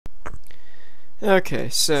Okay,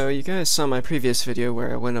 so you guys saw my previous video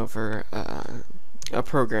where I went over a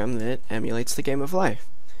program that emulates the game of life.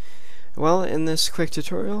 Well, in this quick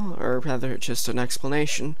tutorial, or rather just an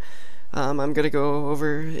explanation, I'm going to go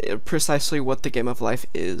over precisely what the game of life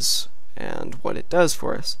is and what it does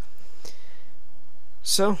for us.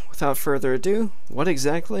 So, without further ado, what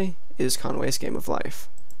exactly is Conway's game of life?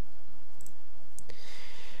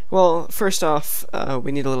 Well, first off,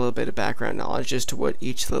 we need a little bit of background knowledge as to what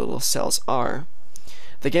each of the little cells are.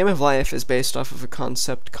 The game of life is based off of a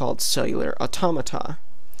concept called cellular automata,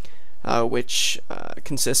 which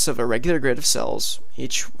consists of a regular grid of cells,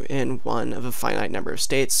 each in one of a finite number of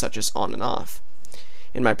states, such as on and off.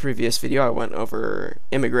 In my previous video, I went over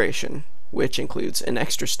immigration, which includes an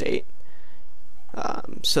extra state.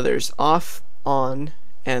 So there's off, on,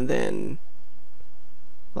 and then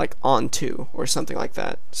like on to, or something like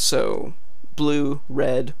that. So blue,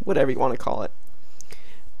 red, whatever you want to call it.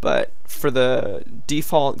 But for the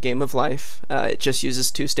default game of life, it just uses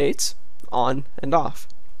two states, on and off.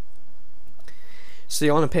 So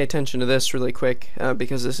you want to pay attention to this really quick,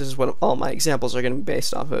 because this is what all my examples are going to be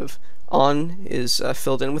based off of. On is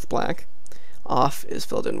filled in with black, off is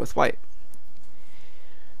filled in with white.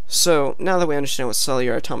 So now that we understand what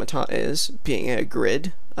cellular automata is, being a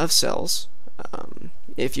grid of cells,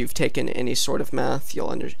 if you've taken any sort of math,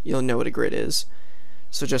 you'll know what a grid is.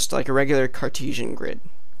 So just like a regular Cartesian grid.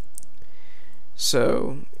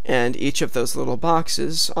 So, and each of those little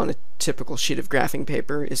boxes on a typical sheet of graphing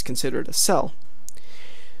paper is considered a cell.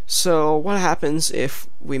 So what happens if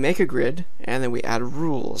we make a grid and then we add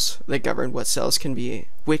rules that govern what cells can be,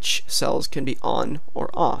 which cells can be on or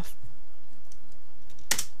off?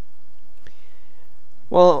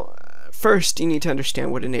 Well, first you need to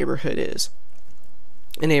understand what a neighborhood is.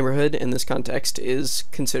 A neighborhood, in this context, is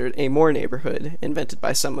considered a Moore neighborhood, invented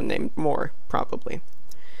by someone named Moore, probably,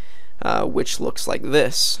 which looks like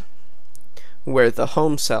this, where the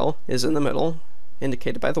home cell is in the middle,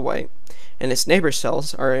 indicated by the white, and its neighbor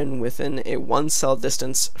cells are within a one cell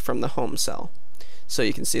distance from the home cell. So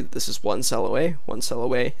you can see that this is one cell away,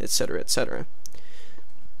 etc., etc.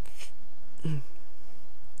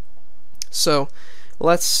 So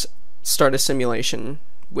let's start a simulation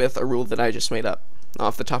with a rule that I just made up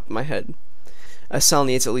off the top of my head. A cell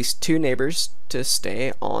needs at least two neighbors to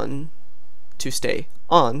stay on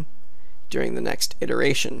during the next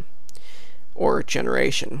iteration, or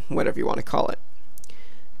generation, whatever you want to call it.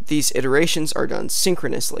 These iterations are done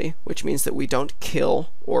synchronously, which means that we don't kill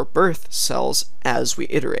or birth cells as we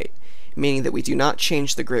iterate, meaning that we do not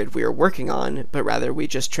change the grid we are working on, but rather we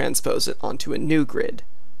just transpose it onto a new grid.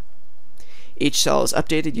 Each cell is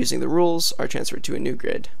updated using the rules are transferred to a new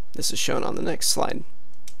grid. This is shown on the next slide.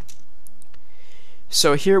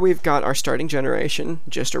 So here we've got our starting generation,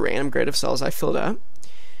 just a random grid of cells I filled out.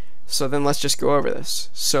 So then let's just go over this.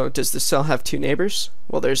 So does the cell have two neighbors?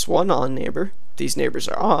 Well, there's one on neighbor. These neighbors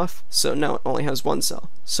are off, so now it only has one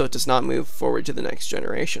cell. So it does not move forward to the next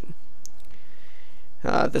generation.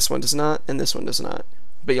 This one does not, and this one does not.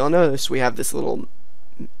 But you'll notice we have this little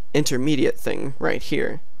intermediate thing right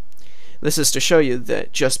here. This is to show you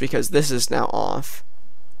that just because this is now off,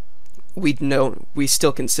 we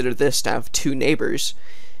still consider this to have two neighbors,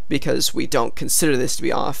 because we don't consider this to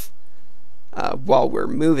be off while we're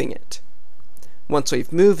moving it. Once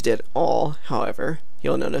we've moved it all, however,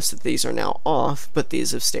 you'll notice that these are now off, but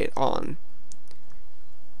these have stayed on.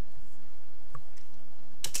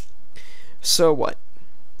 So what?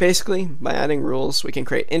 Basically, by adding rules, we can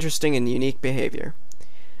create interesting and unique behavior.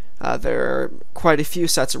 There are quite a few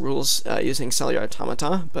sets of rules using cellular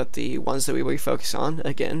automata, but the ones that we will focus on,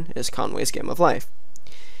 again, is Conway's game of life.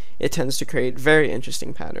 It tends to create very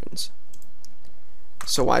interesting patterns.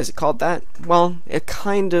 So why is it called that? Well, it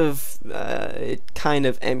kind of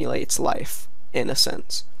emulates life, in a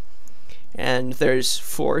sense. And there's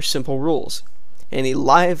 4 simple rules. Any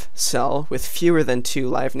live cell with fewer than 2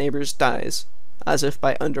 live neighbors dies, as if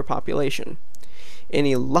by underpopulation.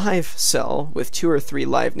 Any live cell with 2 or 3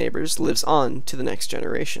 live neighbors lives on to the next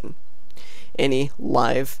generation. Any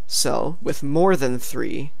live cell with more than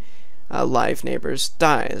 3 live neighbors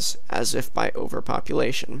dies, as if by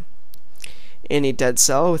overpopulation. Any dead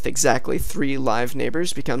cell with exactly 3 live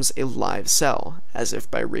neighbors becomes a live cell, as if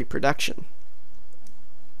by reproduction.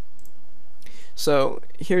 So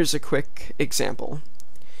here's a quick example.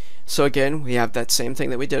 So again, we have that same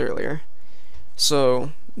thing that we did earlier.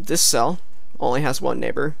 So this cell only has one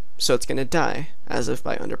neighbor, so it's going to die, as if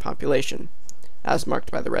by underpopulation, as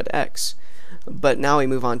marked by the red X. But now we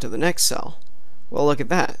move on to the next cell. Well, look at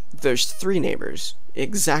that. There's 3 neighbors,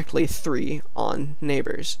 exactly 3 on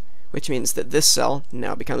neighbors, which means that this cell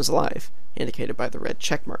now becomes alive, indicated by the red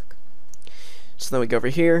check mark. So then we go over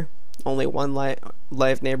here, only one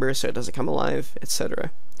live neighbor, so it doesn't come alive,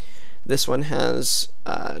 etc. This one has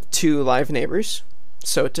 2 live neighbors,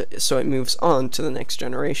 so it moves on to the next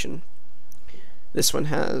generation. This one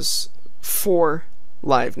has 4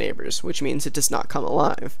 live neighbors, which means it does not come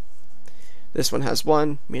alive. This one has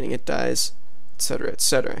 1, meaning it dies, etc.,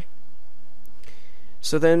 etc.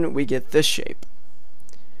 So then we get this shape.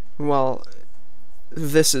 Well,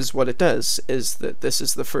 this is what it does, is that this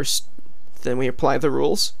is the first, then we apply the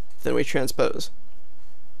rules, then we transpose.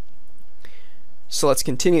 So let's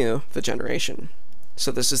continue the generation.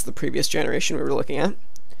 So this is the previous generation we were looking at.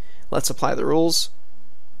 Let's apply the rules.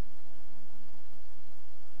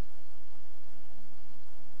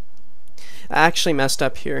 I actually messed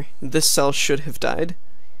up here. This cell should have died.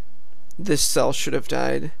 This cell should have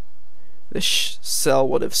died. This cell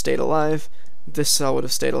would have stayed alive. This cell would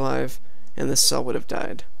have stayed alive. And this cell would have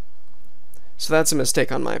died. So that's a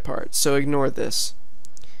mistake on my part, so ignore this.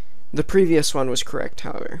 The previous one was correct,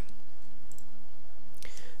 however.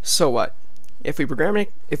 So what? If we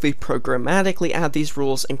programmatically add these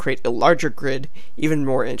rules and create a larger grid, even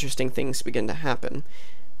more interesting things begin to happen,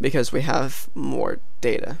 because we have more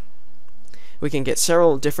data. We can get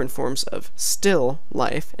several different forms of still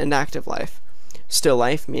life and active life. Still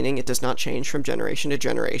life meaning it does not change from generation to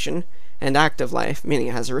generation, and active life meaning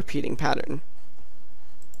it has a repeating pattern.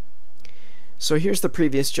 So here's the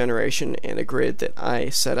previous generation in a grid that I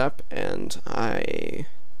set up and I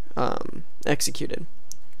executed.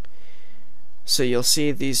 So you'll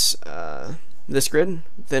see these this grid,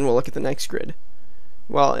 then we'll look at the next grid.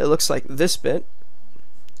 Well, it looks like this bit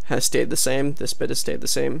has stayed the same, this bit has stayed the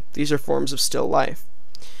same. These are forms of still life.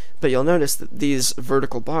 But you'll notice that these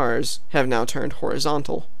vertical bars have now turned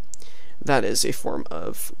horizontal. That is a form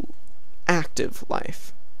of active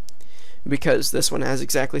life. Because this one has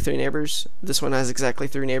exactly 3 neighbors, this one has exactly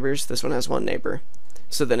 3 neighbors, this one has 1 neighbor.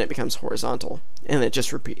 So then it becomes horizontal, and it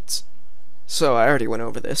just repeats. So I already went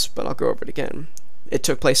over this, but I'll go over it again. It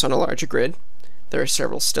took place on a larger grid. There are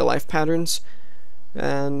several still life patterns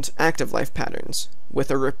and active life patterns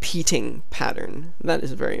with a repeating pattern. That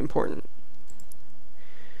is very important.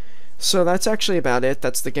 So that's actually about it.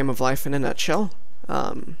 That's the game of life in a nutshell.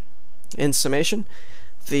 In summation,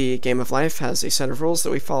 the game of life has a set of rules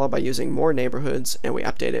that we follow by using more neighborhoods, and we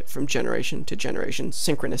update it from generation to generation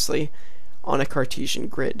synchronously on a Cartesian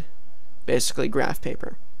grid, basically graph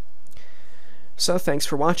paper. So thanks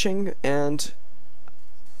for watching, and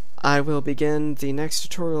I will begin the next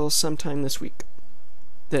tutorial sometime this week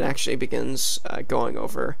that actually begins going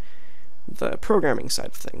over the programming side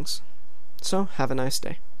of things. So have a nice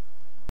day.